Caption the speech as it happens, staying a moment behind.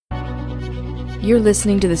You're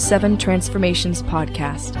listening to the 7 Transformations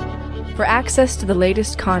podcast. For access to the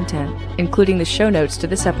latest content, including the show notes to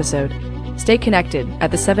this episode, stay connected at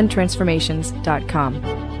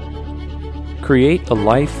the7transformations.com. Create a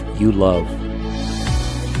life you love.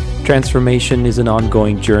 Transformation is an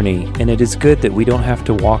ongoing journey, and it is good that we don't have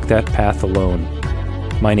to walk that path alone.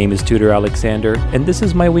 My name is Tutor Alexander, and this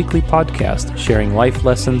is my weekly podcast, sharing life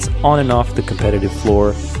lessons on and off the competitive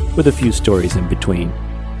floor, with a few stories in between.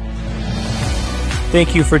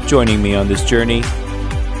 Thank you for joining me on this journey.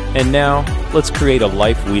 And now, let's create a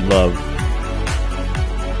life we love.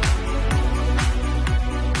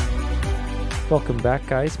 Welcome back,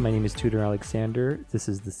 guys. My name is Tutor Alexander. This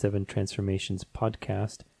is the 7 Transformations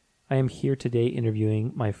podcast. I am here today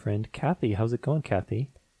interviewing my friend Cathy. How's it going,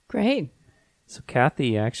 Cathy? Great. So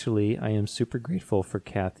Cathy, actually, I am super grateful for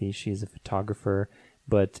Cathy. She's a photographer,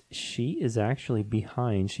 but she is actually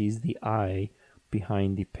she's the eye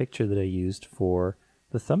behind the picture that I used for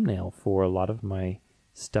the thumbnail for a lot of my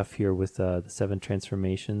stuff here with the 7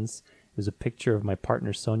 Transformations. It was a picture of my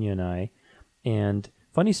partner Sonia and I. And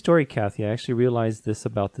funny story, Cathy, I actually realized this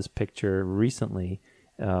about this picture recently,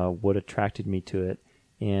 what attracted me to it.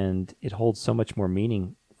 And it holds so much more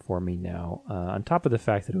meaning for me now, on top of the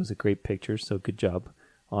fact that it was a great picture, so good job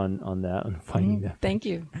on that, on finding that. Thank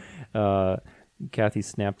you. Cathy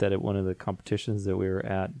snapped that at one of the competitions that we were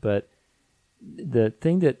at, but the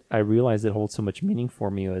thing that I realized that holds so much meaning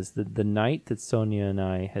for me was the night that Sonia and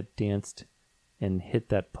I had danced and hit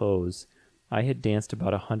that pose. I had danced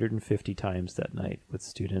about 150 times that night with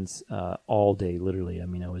students all day, literally. I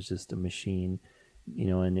mean, I was just a machine,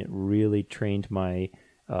 and it really trained my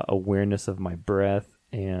awareness of my breath,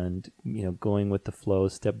 and going with the flow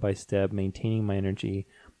step by step, maintaining my energy.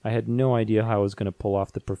 I had no idea how I was going to pull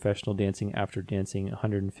off the professional dancing after dancing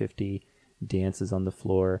 150 dances on the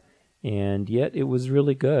floor, and yet it was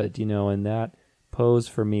really good, and that pose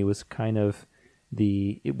for me was kind of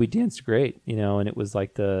we danced great, and it was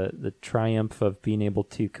like the triumph of being able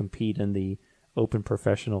to compete in the open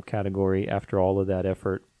professional category after all of that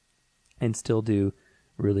effort and still do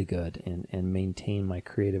really good and maintain my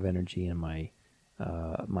creative energy and my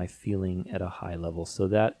feeling at a high level. So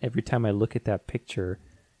that every time I look at that picture,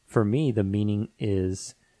 for me, the meaning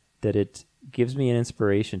is that it gives me an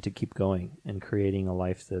inspiration to keep going and creating a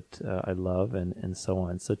life that I love and so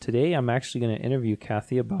on. So today I'm actually going to interview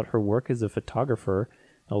Cathy about her work as a photographer.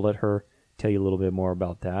 I'll let her tell you a little bit more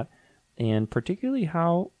about that. And particularly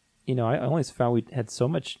how, I always found we had so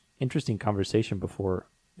much interesting conversation before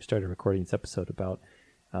we started recording this episode about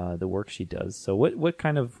the work she does. So what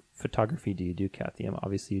kind of photography do you do, Cathy?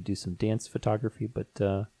 Obviously you do some dance photography, but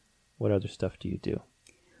what other stuff do you do?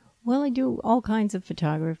 Well, I do all kinds of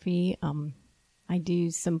photography. I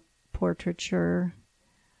do some portraiture.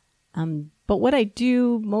 But what I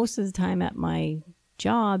do most of the time at my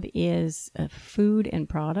job is food and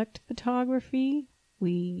product photography.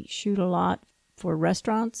 We shoot a lot for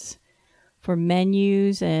restaurants, for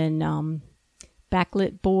menus and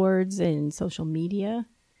backlit boards and social media.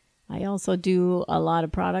 I also do a lot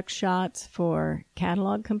of product shots for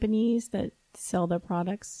catalog companies that sell their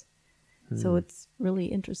products. So it's really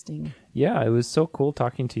interesting. Yeah, it was so cool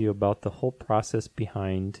talking to you about the whole process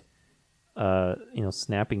behind,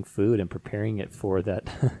 snapping food and preparing it for that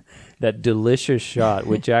that delicious shot,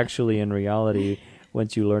 which actually in reality,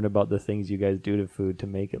 once you learn about the things you guys do to food to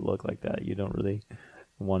make it look like that, you don't really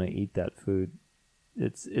want to eat that food.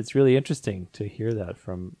 It's really interesting to hear that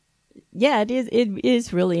from. Yeah, it is. It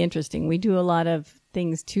is really interesting. We do a lot of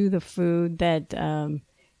things to the food that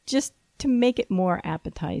just to make it more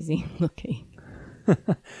appetizing looking.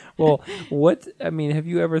 Well, have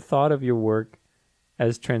you ever thought of your work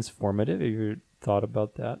as transformative? Have you ever thought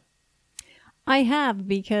about that? I have,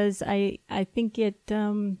 because I think it's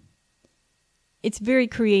very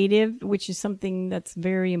creative, which is something that's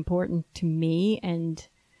very important to me, and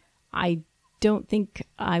I don't think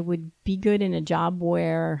I would be good in a job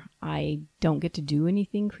where I don't get to do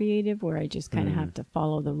anything creative, where I just kind of have to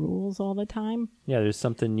follow the rules all the time. Yeah, there's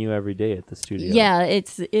something new every day at the studio. Yeah,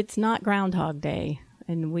 it's not Groundhog Day,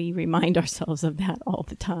 and we remind ourselves of that all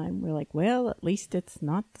the time. We're like, well, at least it's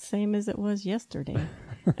not the same as it was yesterday.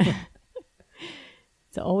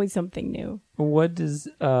 It's always something new. What does,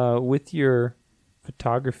 with your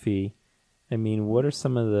photography, what are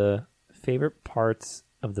some of the favorite parts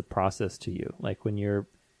of the process to you? Like when you're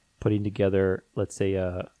putting together, let's say,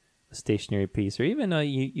 a stationary piece, or even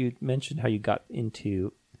you mentioned how you got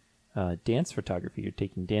into dance photography. You're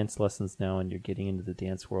taking dance lessons now and you're getting into the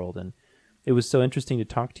dance world. And it was so interesting to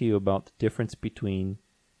talk to you about the difference between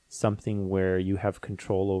something where you have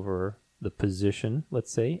control over the position,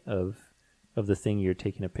 let's say, of of the thing you're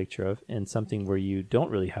taking a picture of, and something where you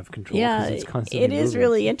don't really have control. Yeah, it's constantly it is moving.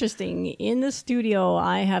 really interesting. In the studio,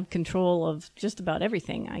 I have control of just about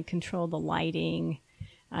everything. I control the lighting.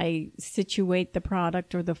 I situate the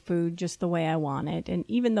product or the food just the way I want it. And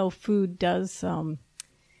even though food does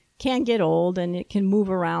can get old and it can move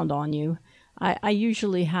around on you, I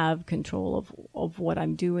usually have control of what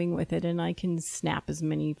I'm doing with it, and I can snap as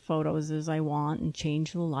many photos as I want and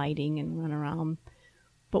change the lighting and run around.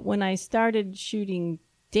 But when I started shooting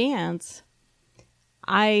dance,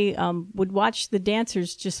 I would watch the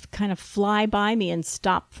dancers just kind of fly by me and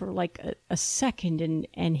stop for like a second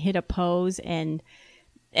and hit a pose and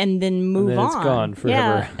then move and then on. It's gone forever.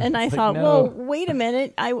 Yeah, and I It's thought, like, well, no. wait a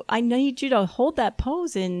minute. I need you to hold that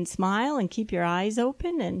pose and smile and keep your eyes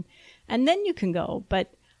open, and then you can go.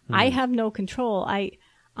 But I have no control.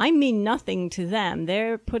 I mean nothing to them.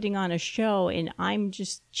 They're putting on a show, and I'm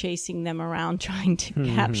just chasing them around trying to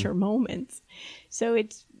capture moments. So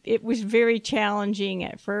it was very challenging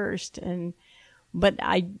at first, but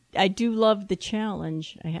I do love the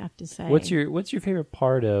challenge, I have to say. What's your favorite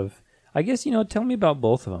part of? I guess tell me about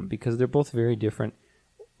both of them, because they're both very different,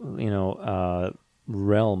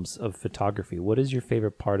 realms of photography. What is your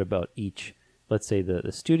favorite part about each? Let's say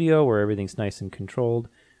the studio where everything's nice and controlled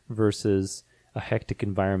versus a hectic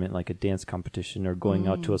environment like a dance competition or going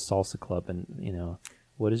out to a salsa club, and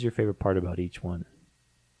what is your favorite part about each one?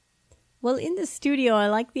 Well, in the studio, I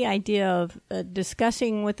like the idea of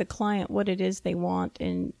discussing with the client what it is they want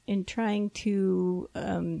and trying to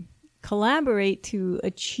collaborate to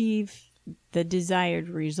achieve the desired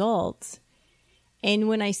results. And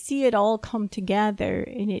when I see it all come together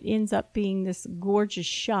and it ends up being this gorgeous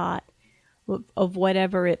shot of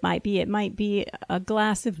whatever it might be a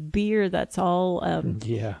glass of beer that's all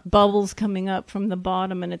bubbles coming up from the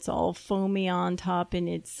bottom, and it's all foamy on top, and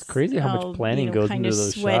it's crazy how much planning goes kind into of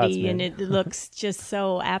those sweaty, shots, man. and it looks just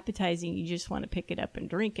so appetizing. You just want to pick it up and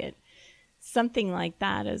drink it. Something like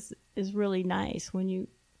that is really nice when you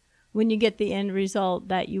get the end result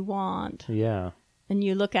that you want. Yeah. And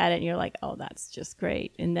you look at it and you're like, oh, that's just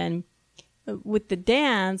great. And then with the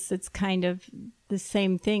dance, it's kind of the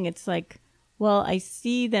same thing. It's like, well, I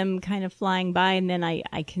see them kind of flying by, and then I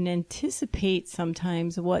can anticipate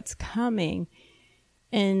sometimes what's coming.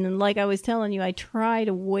 And like I was telling you, I try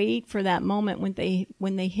to wait for that moment when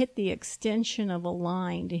they hit the extension of a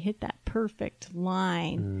line, to hit that perfect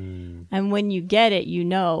line. And when you get it,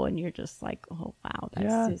 and you're just like, oh, wow.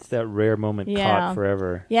 It's that rare moment caught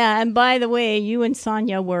forever. Yeah, and by the way, you and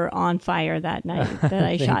Sonia were on fire that night that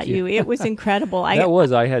I shot you. It was incredible. I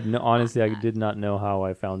had honestly, I did not know how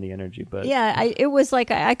I found the energy, but it was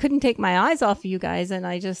like I couldn't take my eyes off of you guys, and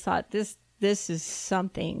I just thought this is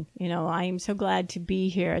something. I am so glad to be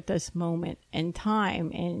here at this moment in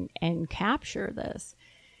time and capture this.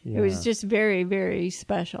 Yeah. It was just very, very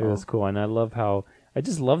special. It was cool, and I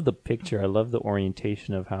just love the picture. I love the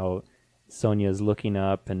orientation of how Sonia is looking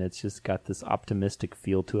up, and it's just got this optimistic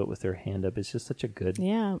feel to it with her hand up. It's just such a good.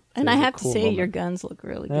 Yeah, and I have to say, moment. Your guns look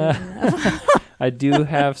really good. I do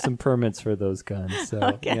have some permits for those guns, so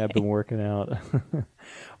okay. Yeah, I've been working out.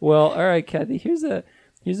 Well, all right, Cathy. Here's a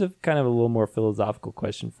kind of a little more philosophical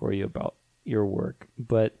question for you about your work.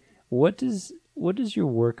 But what does your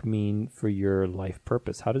work mean for your life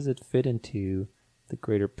purpose? How does it fit into the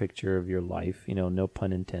greater picture of your life? No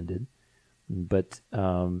pun intended. But,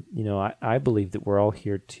 I believe that we're all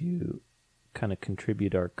here to kind of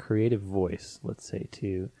contribute our creative voice, let's say,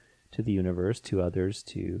 to the universe, to others,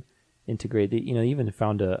 to integrate it. Even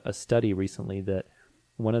found a study recently that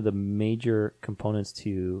one of the major components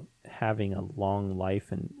to having a long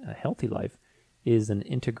life and a healthy life is an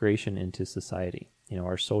integration into society,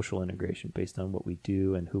 our social integration based on what we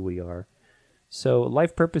do and who we are. So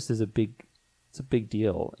life purpose is a big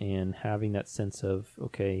deal, and having that sense of,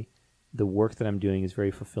 okay, the work that I'm doing is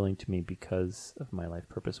very fulfilling to me because of my life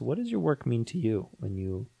purpose. What does your work mean to you when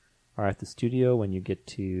you are at the studio, when you get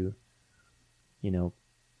to,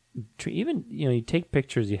 even, you take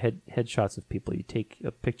pictures, you headshots of people. You take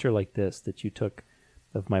a picture like this that you took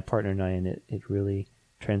of my partner and I, and it really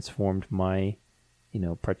transformed my,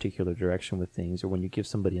 particular direction with things. Or when you give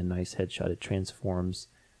somebody a nice headshot, it transforms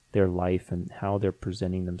their life and how they're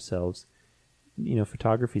presenting themselves.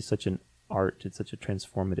 Photography is such an art. It's such a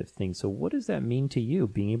transformative thing. So what does that mean to you,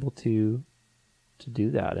 being able to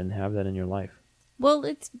do that and have that in your life? Well,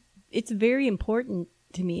 it's very important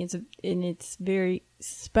to me. It's very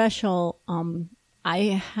special. I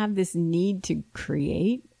have this need to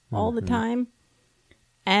create all the time,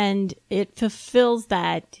 and it fulfills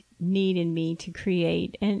that need in me to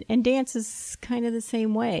create. And dance is kind of the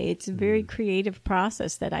same way. It's a very creative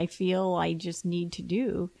process that I feel I just need to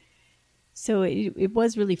do. So it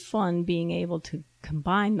was really fun being able to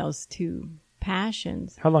combine those two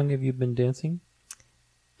passions. How long have you been dancing?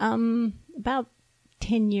 About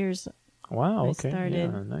 10 years. Wow, I okay.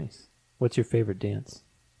 started. Yeah, nice. What's your favorite dance?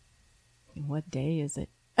 What day is it?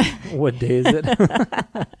 What day is it?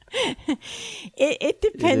 It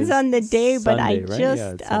depends It is on the day, but Sunday, I right? just,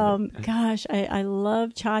 Yeah, it's Sunday. gosh, I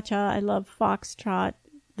love cha-cha. I love foxtrot.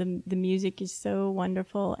 The music is so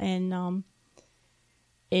wonderful. And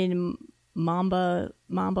in mambo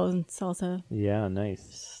and salsa. Yeah,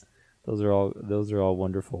 nice. Those are all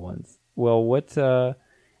wonderful ones. Well, what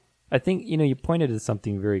I think you pointed to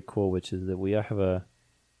something very cool, which is that we have a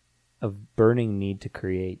burning need to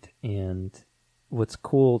create, and what's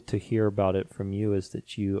cool to hear about it from you is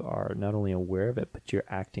that you are not only aware of it, but you're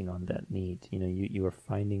acting on that need. You are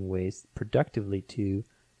finding ways productively to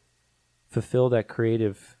fulfill that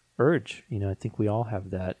creative urge. I think we all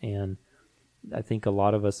have that, and I think a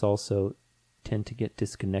lot of us also tend to get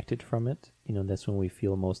disconnected from it. That's when we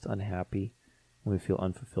feel most unhappy, when we feel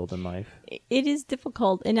unfulfilled in life. It is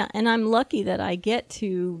difficult, and I'm lucky that I get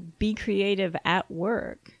to be creative at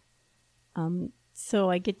work.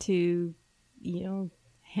 So I get to,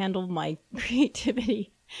 handle my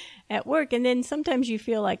creativity at work. And then sometimes you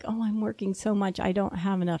feel like, oh, I'm working so much, I don't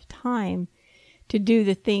have enough time to do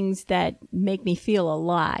the things that make me feel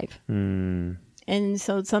alive. And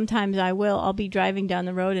so sometimes I'll be driving down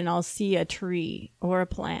the road and I'll see a tree or a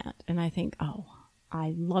plant. And I think, oh,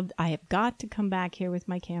 I have got to come back here with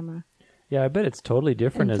my camera. Yeah, I bet it's totally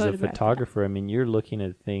different as a photograph photographer. that. I mean, you're looking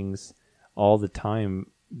at things all the time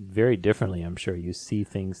very differently, I'm sure. You see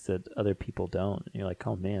things that other people don't. And you're like,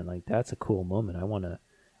 oh man, like that's a cool moment. I want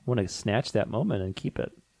to snatch that moment and keep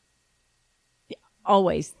it.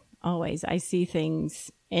 Always. I see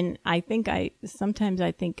things, and sometimes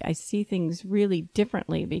I think I see things really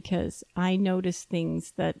differently because I notice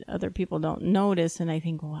things that other people don't notice, and I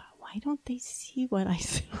think, wow, why don't they see what I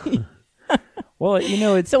see? Well,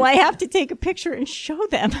 it's so I have to take a picture and show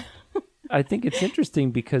them. I think it's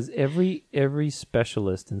interesting because every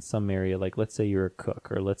specialist in some area, like let's say you're a cook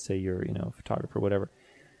or let's say you're, a photographer,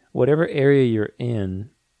 whatever area you're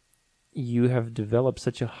in, you have developed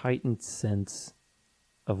such a heightened sense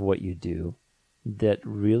of what you do that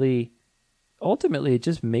really ultimately it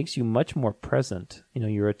just makes you much more present.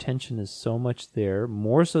 Your attention is so much there,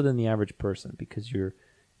 more so than the average person, because you're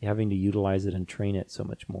having to utilize it and train it so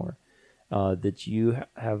much more. That you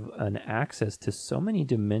have an access to so many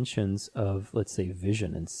dimensions of, let's say,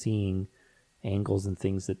 vision and seeing angles and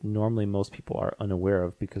things that normally most people are unaware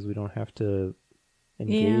of because we don't have to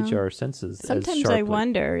engage our senses Sometimes as sharply. I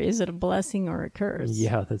wonder, is it a blessing or a curse?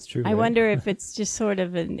 Yeah, that's true. I right? wonder if it's just sort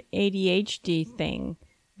of an ADHD thing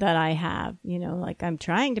that I have, like I'm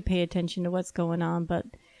trying to pay attention to what's going on, but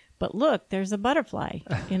look, there's a butterfly,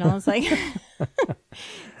 it's like,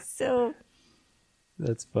 so.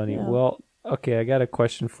 That's funny. Yeah. Well, okay, I got a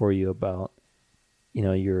question for you about,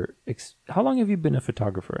 how long have you been a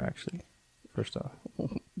photographer, actually, first off?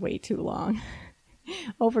 Way too long.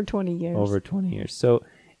 Over 20 years. Over 20 years. So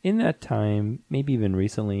in that time, maybe even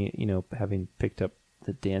recently, having picked up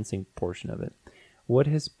the dancing portion of it, what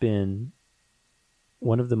has been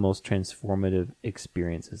one of the most transformative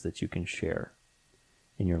experiences that you can share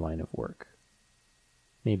in your line of work?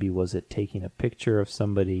 Maybe was it taking a picture of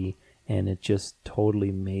somebody and it just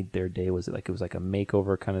totally made their day? Was it like a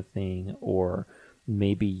makeover kind of thing? Or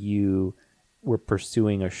maybe you were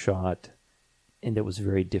pursuing a shot and it was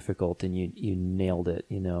very difficult and you nailed it,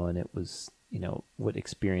 and it was, what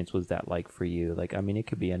experience was that like for you? It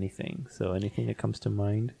could be anything. So anything that comes to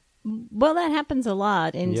mind? Well, that happens a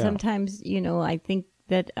lot. And Yeah. sometimes, I think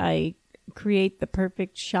that I create the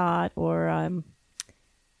perfect shot or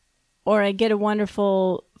I get a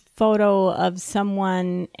wonderful photo of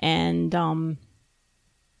someone and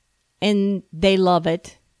they love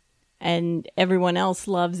it and everyone else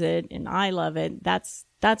loves it and I love it. That's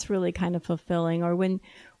really kind of fulfilling. Or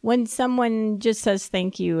when someone just says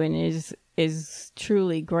thank you and is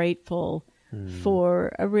truly grateful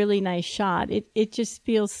for a really nice shot, it just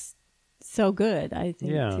feels so good, I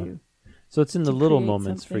think. Yeah. So it's in the little create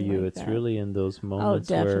moments for something you. like It's that. really in those moments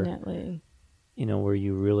definitely. where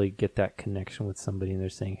you really get that connection with somebody and they're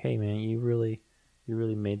saying, hey man, you really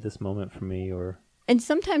made this moment for me. Or And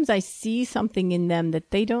sometimes I see something in them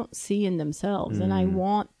that they don't see in themselves, and I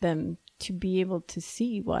want them to be able to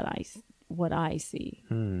see what I see.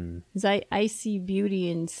 Because I see beauty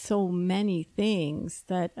in so many things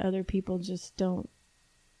that other people just don't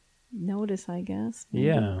notice, I guess. Maybe.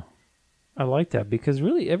 Yeah. I like that because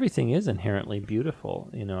really everything is inherently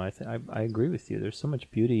beautiful. I agree with you. There's so much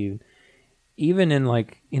beauty even in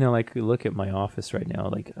like, you know, like look at my office right now,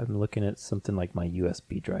 like I'm looking at something like my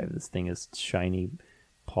USB drive. This thing is shiny,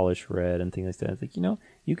 polished red and things like that. It's like, you know,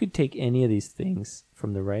 you could take any of these things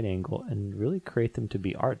from the right angle and really create them to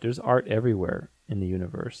be art. There's art everywhere in the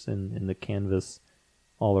universe and in the canvas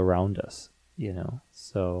all around us, you know,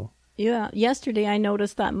 so. Yeah, yesterday I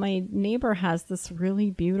noticed that my neighbor has this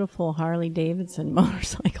really beautiful Harley Davidson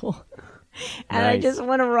motorcycle. And Nice. I just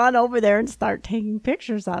want to run over there and start taking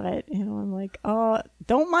pictures of it. You know, I'm like, oh,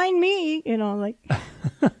 don't mind me. You know, like.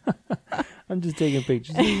 I'm just taking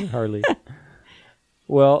pictures of Harley.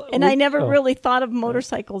 Well, and I never really thought of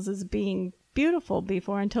motorcycles as being beautiful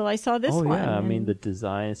before until I saw this one. Oh, yeah. I mean, the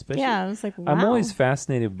design, especially. Yeah, I was like, wow. I'm always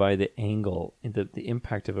fascinated by the angle, the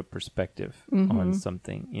impact of a perspective on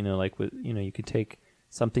something. You know, like with, you know, you could take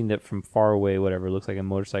something that from far away, whatever, looks like a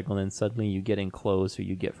motorcycle, and then suddenly you get in close or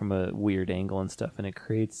you get from a weird angle and stuff, and it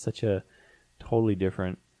creates such a totally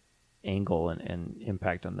different angle and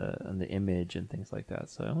impact on the image and things like that.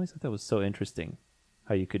 So I always thought that was so interesting,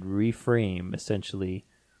 how you could reframe essentially,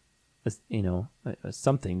 you know,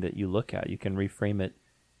 something that you look at. You can reframe it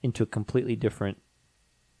into a completely different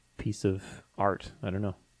piece of art. I don't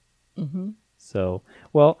know. Mm-hmm. So,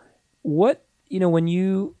 well, what, you know, when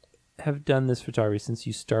you have done this photography since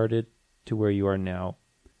you started to where you are now,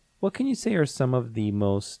 what can you say are some of the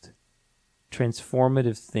most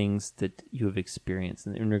transformative things that you have experienced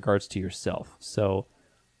in regards to yourself? So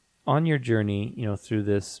on your journey, you know, through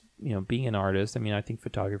this, you know, being an artist, I mean, I think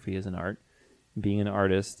photography is an art. Being an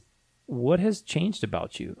artist, what has changed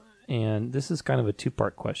about you? And this is kind of a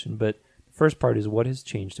two-part question, but the first part is, what has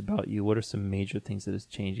changed about you? What are some major things that has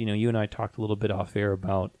changed? You know, you and I talked a little bit off air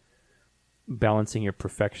about balancing your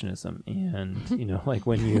perfectionism, and you know, like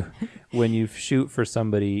when you shoot for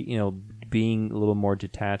somebody, you know, being a little more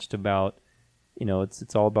detached about, you know,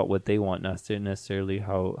 it's all about what they want, not necessarily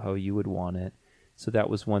how you would want it. So that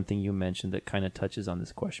was one thing you mentioned that kind of touches on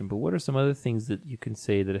this question. But what are some other things that you can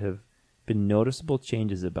say that have been noticeable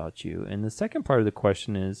changes about you? And the second part of the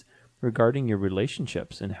question is regarding your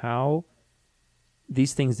relationships and how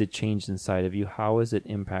these things that changed inside of you, how has it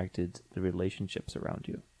impacted the relationships around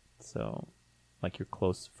you? So, like your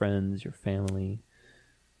close friends, your family.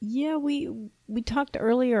 Yeah, we talked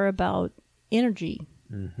earlier about energy,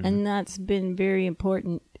 and that's been very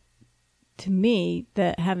important to me,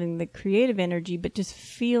 that having the creative energy, but just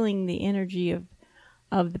feeling the energy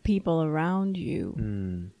of the people around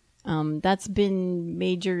you. That's been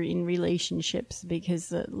major in relationships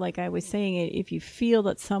because, like I was saying, if you feel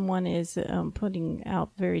that someone is putting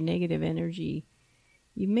out very negative energy,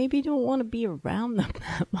 you maybe don't want to be around them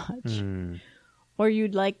that much. Or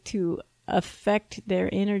you'd like to affect their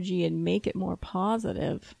energy and make it more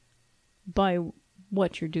positive by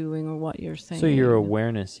what you're doing or what you're saying. So your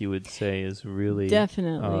awareness, you would say, is really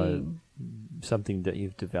definitely something that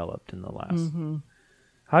you've developed in the last.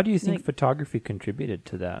 How do you think photography contributed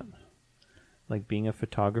to that? Like being a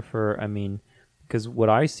photographer, I mean, because what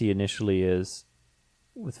I see initially is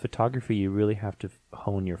with photography, you really have to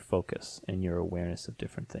hone your focus and your awareness of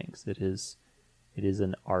different things. It is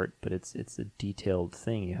an art, but it's a detailed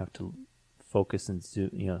thing. You have to focus and zoom,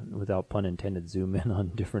 you know, without pun intended, zoom in on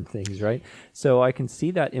different things, right? So I can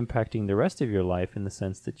see that impacting the rest of your life in the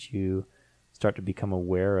sense that you start to become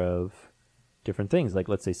aware of different things, like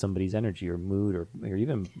let's say somebody's energy or mood or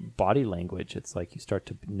even body language. It's like you start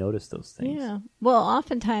to notice those things. Yeah. Well,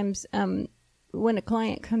 oftentimes when a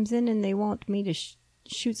client comes in and they want me to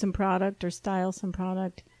shoot some product or style some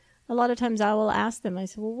product, a lot of times I will ask them, I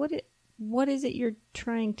say, well, what is it you're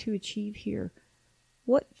trying to achieve here?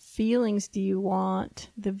 What feelings do you want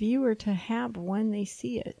the viewer to have when they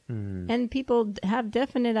see it? And people have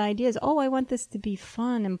definite ideas. Oh, I want this to be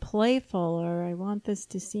fun and playful, or I want this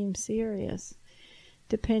to seem serious,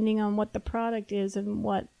 depending on what the product is and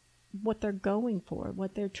what they're going for,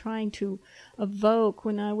 what they're trying to evoke.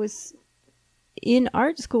 When I was in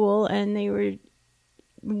art school and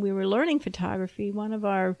we were learning photography, one of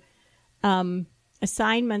our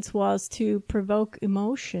assignments was to provoke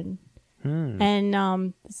emotion.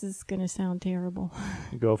 And this is going to sound terrible.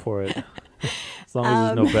 Go for it. As long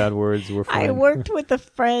as there's no bad words, we're fine. I worked with a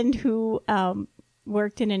friend who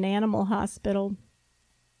worked in an animal hospital,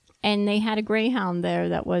 and they had a greyhound there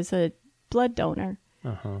that was a blood donor.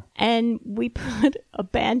 And we put a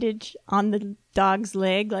bandage on the dog's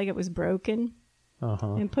leg like it was broken.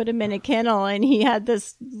 And put him in a kennel, and he had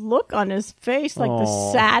this look on his face like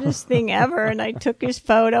the saddest thing ever. And I took his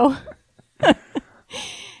photo.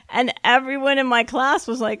 And everyone in my class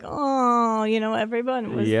was like, oh, you know,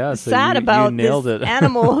 everyone was sad about this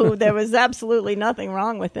animal who there was absolutely nothing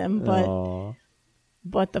wrong with him.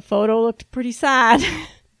 But the photo looked pretty sad.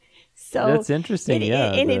 So that's interesting.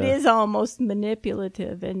 It is almost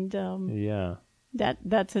manipulative, and yeah,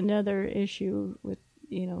 that's another issue with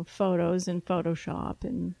photos and Photoshop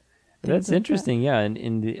and. That's interesting. Yeah, and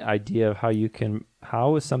in the idea of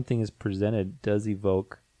how something is presented does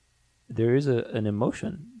evoke. There is an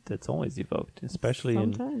emotion that's always evoked, especially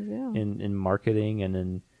in marketing and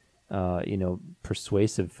in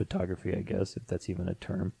persuasive photography, I guess, if that's even a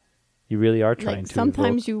term. You really are trying to.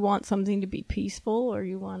 Sometimes you want something to be peaceful, or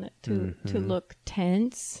you want it to look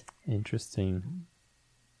tense. Interesting.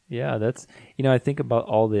 Yeah, that's I think about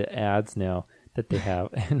all the ads now that they have,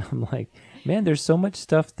 and I'm like, man, there's so much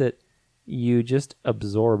stuff that you just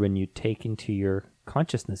absorb and you take into your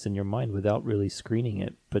consciousness in your mind without really screening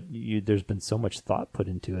it. But there's been so much thought put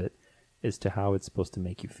into it as to how it's supposed to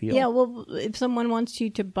make you feel. Yeah, well, if someone wants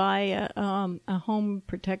you to buy a home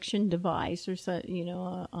protection device or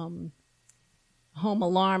home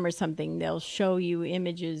alarm or something, they'll show you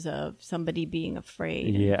images of somebody being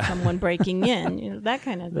afraid, and someone breaking in, that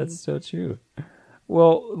kind of thing. That's so true.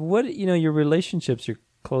 Well, what your relationships, your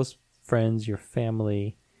close friends, your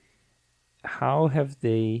family, how have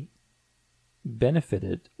they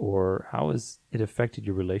benefited, or how has it affected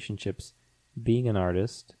your relationships being an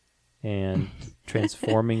artist and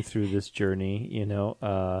transforming through this journey, in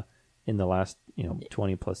the last,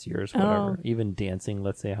 20 plus years, whatever, even dancing,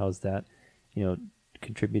 let's say, how's that,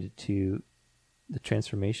 contributed to the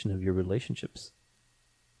transformation of your relationships?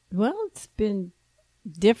 Well, it's been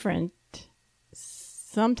different.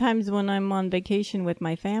 Sometimes when I'm on vacation with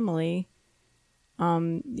my family,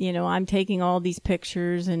 I'm taking all these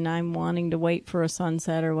pictures and I'm wanting to wait for a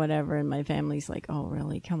sunset or whatever. And my family's like, oh,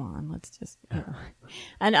 really? Come on, let's just,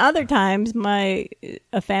 And other times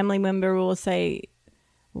a family member will say,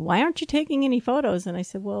 why aren't you taking any photos? And I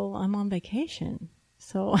said, well, I'm on vacation.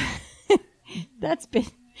 So that's been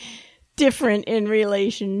different in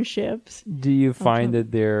relationships. Do you find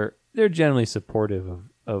that they're generally supportive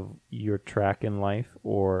of your track in life,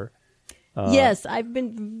 or... Yes, I've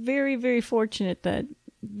been very, very fortunate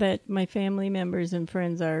that my family members and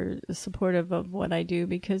friends are supportive of what I do,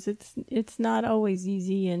 because it's not always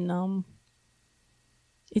easy, and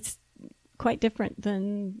it's quite different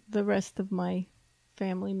than the rest of my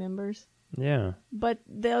family members. Yeah. But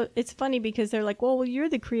it's funny because they're like, well, you're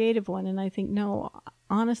the creative one, and I think, no,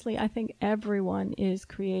 honestly, I think everyone is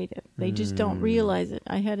creative. They just don't realize it.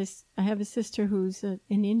 I have a sister who's an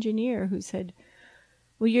engineer who said,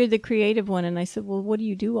 well, you're the creative one. And I said, well, what do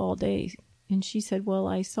you do all day? And she said, well,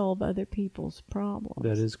 I solve other people's problems.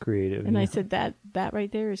 That is creative. And I said, that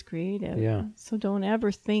right there is creative. Yeah. So don't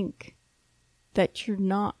ever think that you're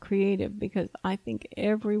not creative, because I think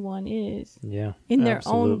everyone is. Yeah. In their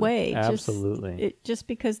own way. Absolutely. Just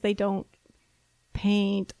because they don't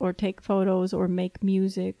paint or take photos or make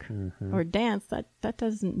music or dance, that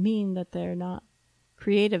doesn't mean that they're not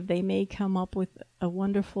creative. They may come up with a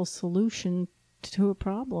wonderful solution to a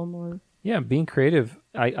problem, or being creative.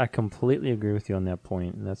 I completely agree with you on that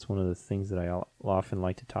point, and that's one of the things that I often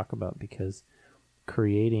like to talk about, because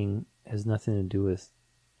creating has nothing to do with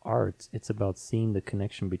art. It's about seeing the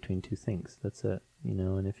connection between two things. That's it.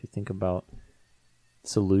 And if you think about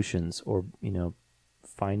solutions, or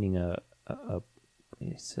finding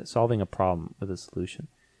solving a problem with a solution,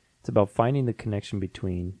 it's about finding the connection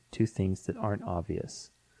between two things that aren't obvious.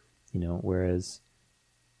 Whereas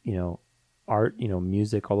art,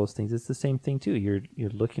 music, all those things, it's the same thing too. You're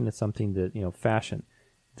looking at something that, fashion,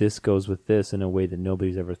 this goes with this in a way that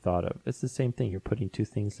nobody's ever thought of. It's the same thing. You're putting two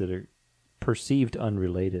things that are perceived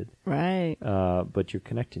unrelated, right? But you're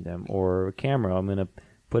connecting them. Or a camera, I'm going to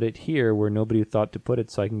put it here where nobody thought to put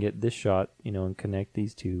it, so I can get this shot, and connect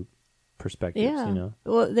these two perspectives.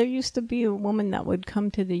 Well, there used to be a woman that would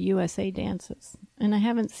come to the USA dances, and I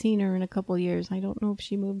haven't seen her in a couple of years. I don't know if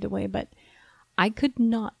she moved away, but I could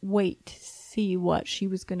not wait to see what she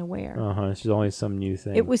was going to wear. She's always some new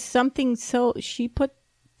thing. It was something, so she put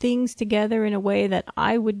things together in a way that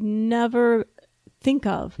I would never think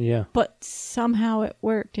of. Yeah. But somehow it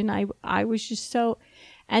worked, and I was just so...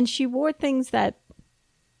 And she wore things that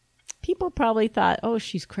people probably thought, oh,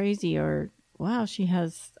 she's crazy, or wow, she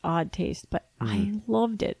has odd taste. But I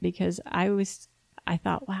loved it, because I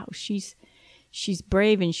thought, wow, she's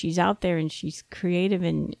brave, and she's out there, and she's creative,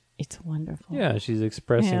 and it's wonderful. Yeah, she's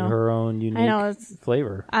expressing her own unique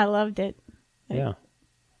flavor. I loved it. Yeah.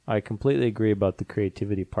 I completely agree about the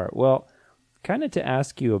creativity part. Well, kind of to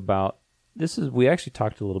ask you about, we actually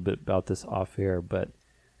talked a little bit about this off air, but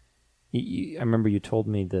I remember you told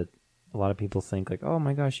me that a lot of people think like, oh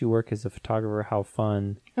my gosh, you work as a photographer, how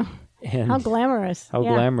fun. And how glamorous. How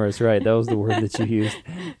glamorous, right. That was the word that you used.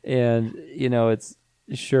 And,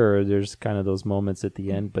 sure, there's kind of those moments at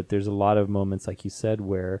the end, but there's a lot of moments, like you said,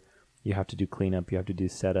 where you have to do cleanup, you have to do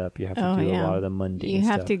setup, you have to do a lot of the mundane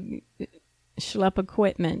stuff. You have to schlep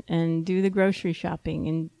equipment and do the grocery shopping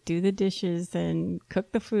and do the dishes and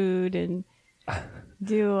cook the food and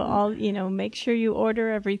do all, make sure you order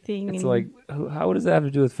everything. It's like, how does that have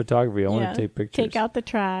to do with photography? I want to take pictures. Take out the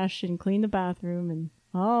trash and clean the bathroom and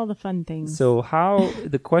all the fun things. So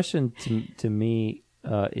the question to me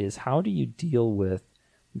is, how do you deal with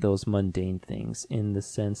those mundane things, in the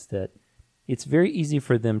sense that it's very easy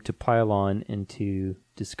for them to pile on and to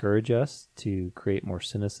discourage us, to create more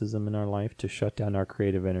cynicism in our life, to shut down our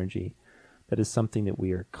creative energy. That is something that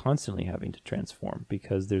we are constantly having to transform,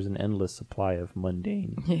 because there's an endless supply of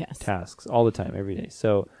mundane tasks all the time, every day.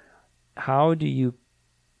 So how do you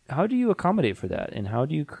accommodate for that? And how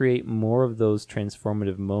do you create more of those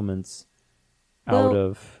transformative moments out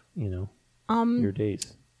of, your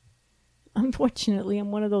days? Unfortunately,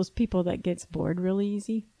 I'm one of those people that gets bored really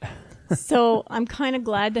easy. So I'm kind of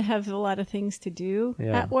glad to have a lot of things to do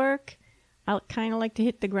at work. I kind of like to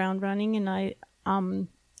hit the ground running, and I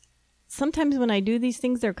sometimes when I do these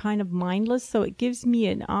things, they're kind of mindless. So it gives me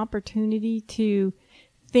an opportunity to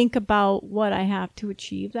think about what I have to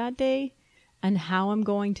achieve that day and how I'm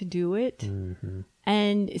going to do it. Mm-hmm.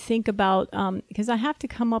 And think about, because I have to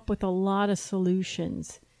come up with a lot of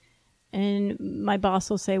solutions. And my boss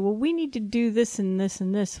will say, well, we need to do this and this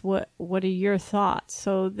and this. What are your thoughts?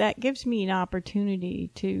 So that gives me an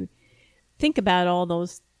opportunity to think about all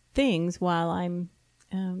those things while I'm,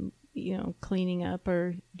 cleaning up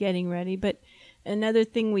or getting ready. But another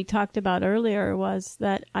thing we talked about earlier was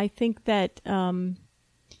that I think that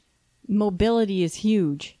mobility is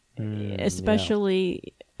huge,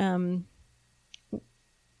 especially when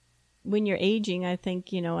you're aging. I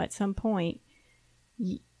think, at some point,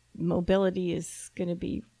 mobility is going to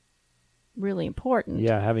be really important.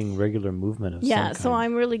 Yeah, having regular movement of some kind. So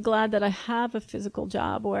I'm really glad that I have a physical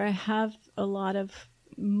job where I have a lot of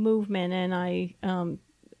movement, and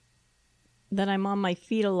that I'm on my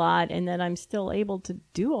feet a lot, and that I'm still able to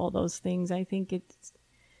do all those things. I think it's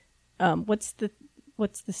what's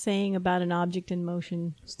the saying about an object in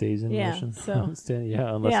motion? Stays in motion. So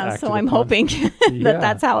unless acted so I'm upon. hoping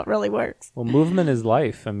that's how it really works. Well, movement is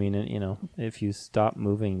life. I mean, if you stop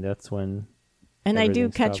moving, that's when. And I do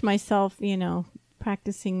catch myself,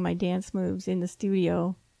 practicing my dance moves in the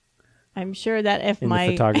studio. I'm sure that if in the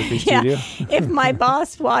photography studio, if my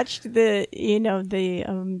boss watched the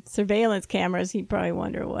surveillance cameras, he'd probably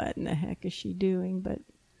wonder what in the heck is she doing. But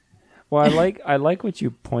well, I like what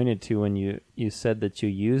you pointed to when you said that you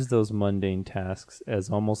use those mundane tasks as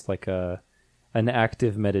almost like an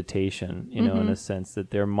active meditation, in a sense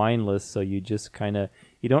that they're mindless. So you just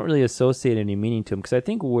you don't really associate any meaning to them. Because I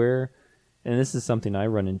think and this is something I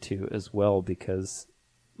run into as well, because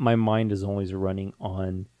my mind is always running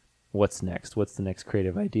on what's next. What's the next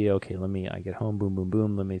creative idea? Okay, I get home, boom, boom,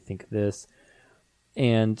 boom. Let me think this.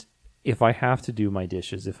 And if I have to do my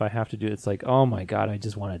dishes, it's like, oh my God, I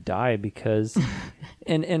just want to die, because,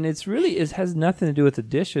 and it has nothing to do with the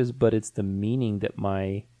dishes, but it's the meaning that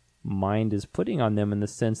my mind is putting on them, in the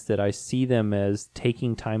sense that I see them as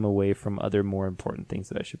taking time away from other more important things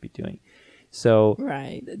that I should be doing. So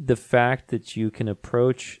the fact that you can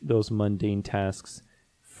approach those mundane tasks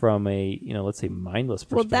from a, let's say, mindless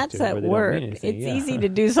perspective. Well, that's at work. It's easy to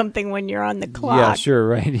do something when you're on the clock. Yeah, sure,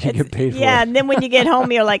 right. You get paid for it. Yeah, and then when you get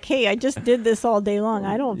home, you're like, hey, I just did this all day long.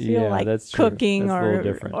 I don't feel like cooking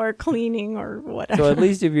or cleaning or whatever. So at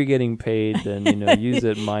least if you're getting paid, then, use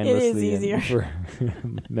it mindlessly. It is easier. For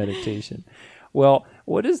meditation. Well,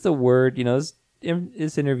 what is the word,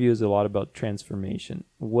 this interview is a lot about transformation.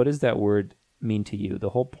 What does that word mean to you? The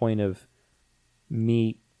whole point of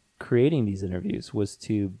me creating these interviews was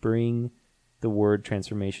to bring the word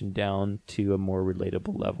transformation down to a more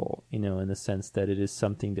relatable level, in the sense that it is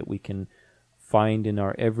something that we can find in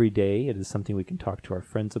our everyday. It is something we can talk to our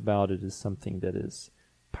friends about. It is something that is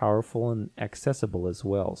powerful and accessible as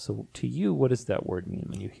well. So to you, what does that word mean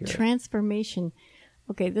when you hear transformation?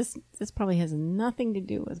 Okay, this probably has nothing to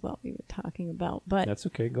do with what we were talking about, but that's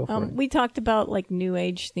okay. Go for it. We talked about like New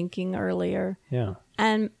Age thinking earlier. Yeah.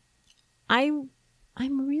 And I'm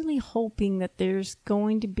really hoping that there's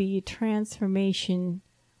going to be a transformation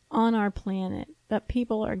on our planet, that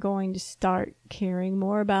people are going to start caring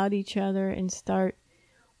more about each other and start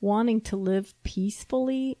wanting to live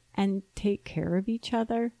peacefully and take care of each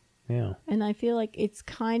other. Yeah. And I feel like it's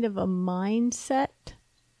kind of a mindset.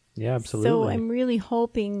 Yeah, absolutely. So I'm really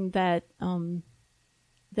hoping that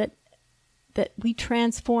that we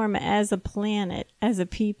transform as a planet, as a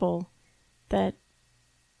people, that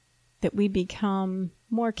that we become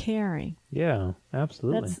more caring. Yeah,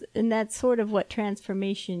 absolutely. That's sort of what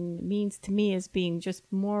transformation means to me, is being just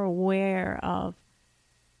more aware of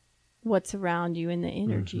what's around you and the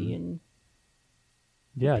energy and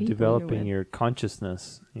yeah, people developing your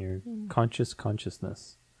consciousness, your conscious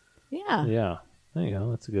consciousness. Yeah. Yeah, there you go.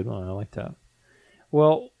 That's a good one. I like that.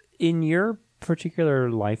 Well, in your particular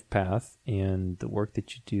life path and the work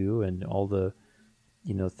that you do and all the,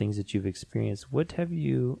 things that you've experienced, what have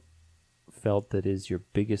you felt that is your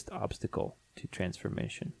biggest obstacle to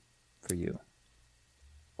transformation for you?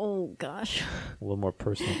 Oh, gosh. A little more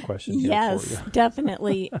personal question here Yes, for you.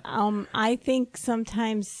 definitely. I think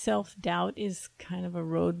sometimes self-doubt is kind of a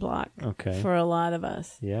roadblock for a lot of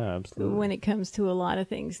us. Yeah, absolutely. When it comes to a lot of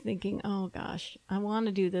things, thinking, oh, gosh, I want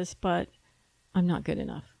to do this, but I'm not good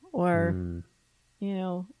enough. Or,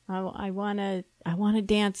 I want to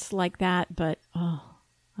dance like that, but,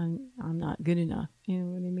 I'm not good enough. You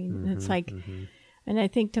know what I mean? It's like, and I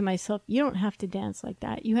think to myself, you don't have to dance like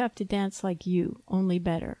that. You have to dance like you, only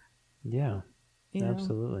better. Yeah,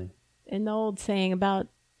 absolutely. Know? And the old saying about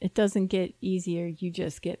it doesn't get easier, you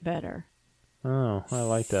just get better. Oh, I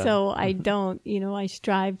like that. So I don't, I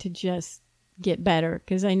strive to just get better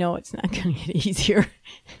because I know it's not going to get easier.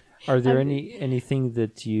 Are there anything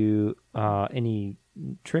that you, any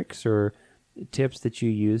tricks or tips that you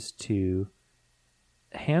use to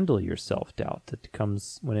handle your self-doubt that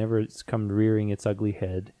comes whenever it's come rearing its ugly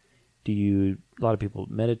head? A lot of people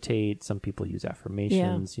meditate, some people use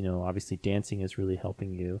affirmations, obviously dancing is really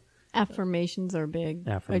helping you. Affirmations are big.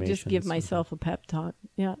 I just give myself a pep talk.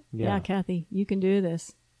 Yeah, Cathy, you can do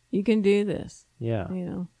this. You can do this. Yeah.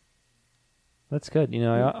 That's good.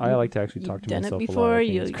 I like to actually talk to myself a lot. You've done it before.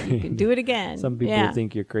 You can do it again. Some people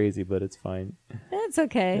think you're crazy, but it's fine. It's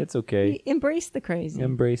okay. It's okay. Embrace the crazy.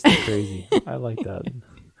 Embrace the crazy. I like that.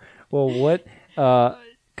 Well, what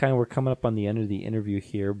we're coming up on the end of the interview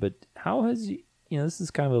here, but how has this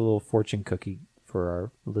is kind of a little fortune cookie for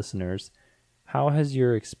our listeners. How has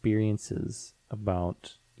your experiences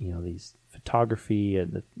about these photography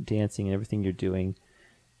and the dancing and everything you're doing,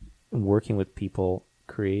 and working with people,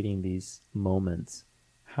 creating these moments,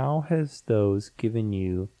 how has those given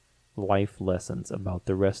you life lessons about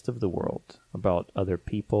the rest of the world, about other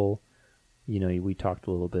people? We talked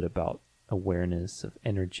a little bit about awareness of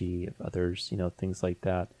energy of others, things like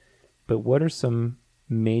that. But what are some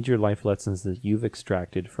major life lessons that you've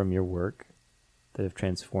extracted from your work that have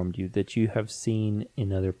transformed you, that you have seen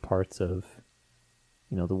in other parts of,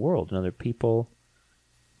 the world and other people?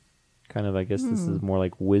 Kind of, I guess this is more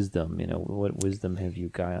like wisdom. What wisdom have you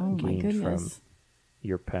gained from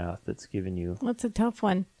your path that's given you? That's a tough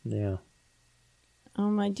one. Yeah.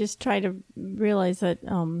 I just try to realize that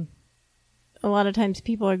a lot of times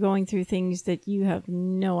people are going through things that you have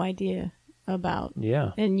no idea about.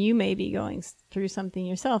 Yeah. And you may be going through something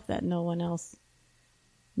yourself that no one else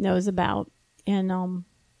knows about. And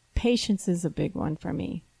patience is a big one for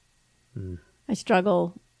me. I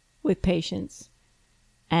struggle with patience.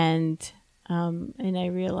 And I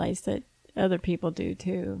realize that other people do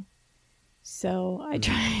too. So I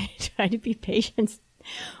try to be patient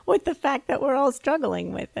with the fact that we're all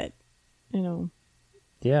struggling with it,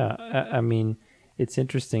 Yeah, I mean, it's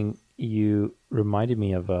interesting. You reminded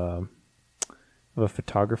me of a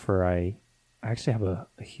photographer. I actually have a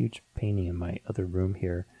huge painting in my other room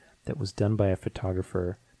here that was done by a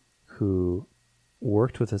photographer who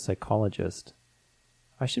worked with a psychologist.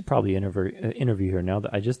 I should probably interview her now.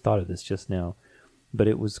 That I just thought of this just now, but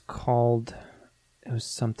it was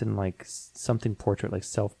something like something portrait, like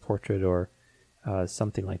self-portrait or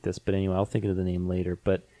something like this. But anyway, I'll think of the name later.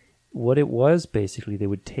 But what it was, basically, they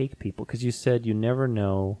would take people, because you said you never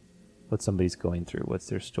know what somebody's going through, what's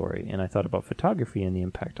their story. And I thought about photography and the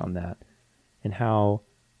impact on that, and how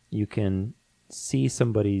you can see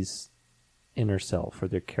somebody's inner self or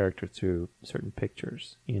their character through certain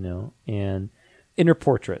pictures, and inner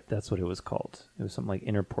portrait, that's what it was called. It was something like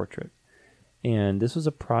inner portrait. And this was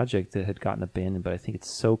a project that had gotten abandoned, but I think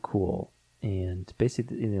it's so cool. And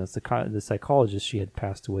basically, it's the psychologist, she had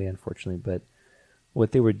passed away, unfortunately, but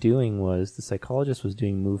what they were doing was the psychologist was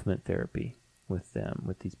doing movement therapy with them,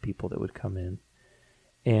 with these people that would come in.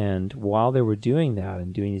 And while they were doing that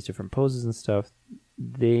and doing these different poses and stuff,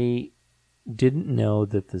 they didn't know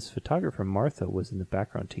that this photographer, Martha, was in the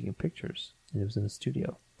background taking pictures. And it was in a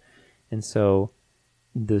studio. And so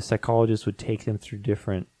the psychologist would take them through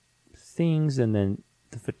different things, and then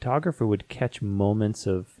the photographer would catch moments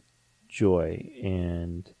of joy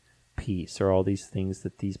and peace, or all these things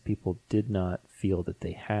that these people did not feel that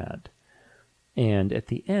they had. And at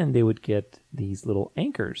the end, they would get these little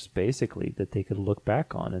anchors, basically, that they could look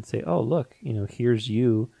back on and say, oh, look, here's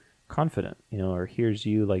you confident, or here's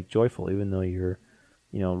you like joyful, even though you're,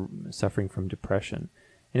 suffering from depression.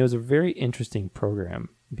 And it was a very interesting program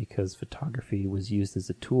because photography was used as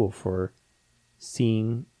a tool for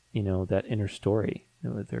seeing, that inner story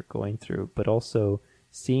that they're going through, but also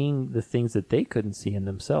seeing the things that they couldn't see in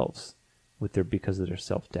themselves because of their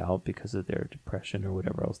self-doubt, because of their depression or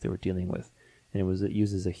whatever else they were dealing with. And it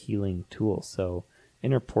used as a healing tool. So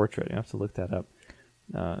inner portrait, you have to look that up.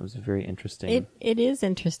 It was very interesting. It is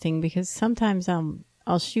interesting because sometimes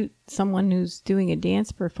I'll shoot someone who's doing a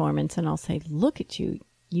dance performance and I'll say, look at you.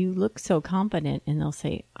 You look so confident. And they'll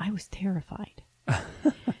say, I was terrified.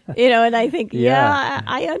 And I think,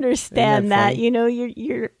 I understand that.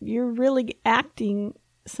 You're really acting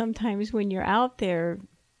sometimes when you're out there.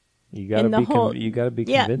 You gotta be convincing.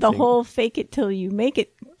 Yeah, the whole fake it till you make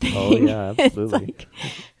it thing. Oh yeah, absolutely.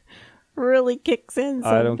 Really kicks in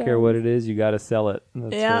sometimes. I don't care what it is, you got to sell it.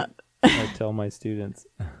 That's what I tell my students.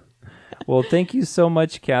 Well, thank you so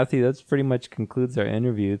much, Cathy. That's pretty much concludes our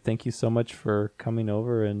interview. Thank you so much for coming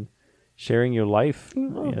over and sharing your life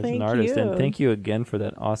as an artist. And thank you again for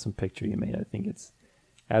that awesome picture you made. I think it's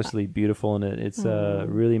absolutely beautiful, and it's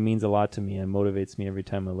really means a lot to me and motivates me every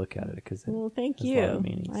time I look at it. Because thank you. A lot of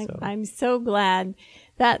meaning, I'm so glad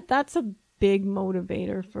that's a big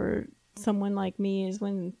motivator for someone like me, is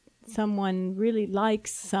when someone really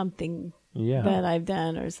likes something that I've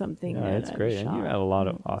done or something that that's I've great. shot. And you had a lot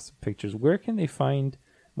of awesome pictures. Where can they find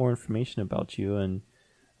more information about you and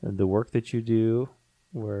the work that you do?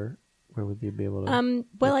 Where would they be able to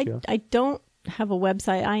I don't have a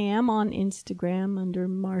website. I am on Instagram under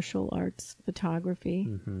Martial Arts Photography.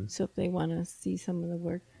 Mm-hmm. So if they want to see some of the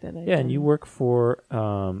work that I've done. And you work for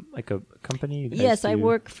like a company? Yes, I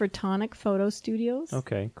work for Tonic Photo Studios.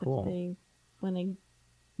 Okay, cool.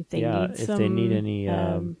 If they need any,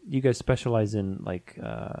 you guys specialize in like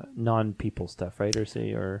non-people stuff, right?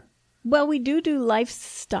 Well, we do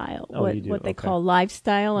lifestyle, what they call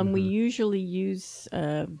lifestyle, and we usually use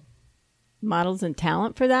models and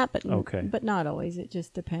talent for that, but not always. It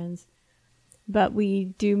just depends. But we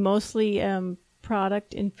do mostly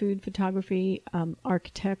product and food photography,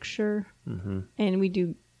 architecture, and we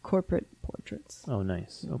do corporate portraits. Oh,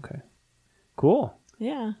 nice. Okay. Cool.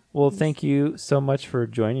 Yeah. Well, thank you so much for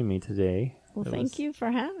joining me today. Well, thank you for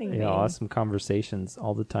having me. Yeah, awesome conversations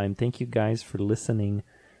all the time. Thank you guys for listening.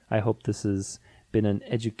 I hope this has been an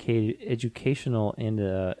educational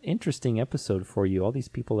and interesting episode for you. All these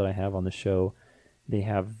people that I have on the show, they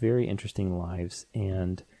have very interesting lives,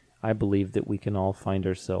 and I believe that we can all find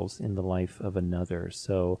ourselves in the life of another.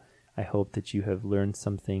 So I hope that you have learned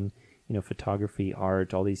something. Photography,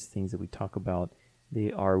 art, all these things that we talk about, they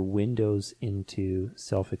are windows into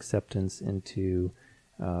self-acceptance, into,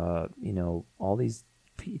 all these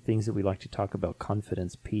things that we like to talk about: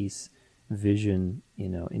 confidence, peace, vision,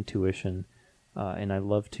 intuition. And I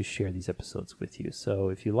love to share these episodes with you. So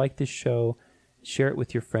if you like this show, share it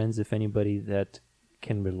with your friends. If anybody that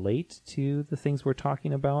can relate to the things we're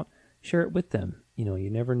talking about, share it with them. You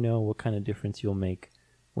never know what kind of difference you'll make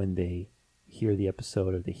when they hear the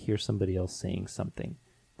episode or they hear somebody else saying something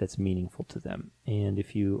that's meaningful to them. And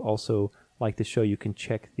if you also like the show, you can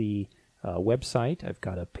check the website. I've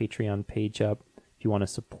got a Patreon page up. If you want to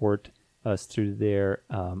support us through there,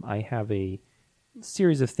 I have a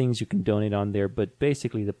series of things you can donate on there, but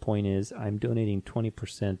basically the point is I'm donating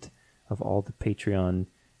 20% of all the Patreon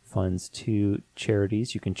funds to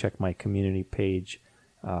charities. You can check my community page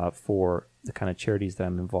for the kind of charities that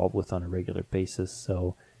I'm involved with on a regular basis.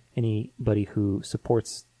 So anybody who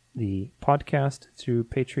supports the podcast through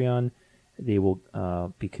Patreon, they will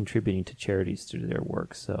be contributing to charities through their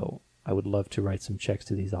work. So I would love to write some checks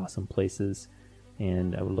to these awesome places,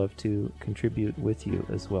 and I would love to contribute with you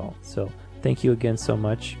as well. So thank you again so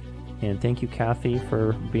much, and thank you, Cathy,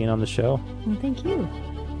 for being on the show. Well, thank you.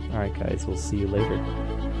 All right, guys, we'll see you later.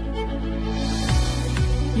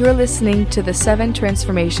 You're listening to the 7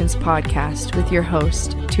 Transformations podcast with your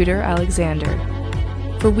host, Tudor Alexander.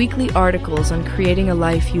 For weekly articles on creating a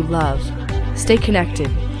life you love, stay connected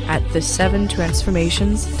at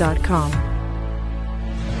the7transformations.com.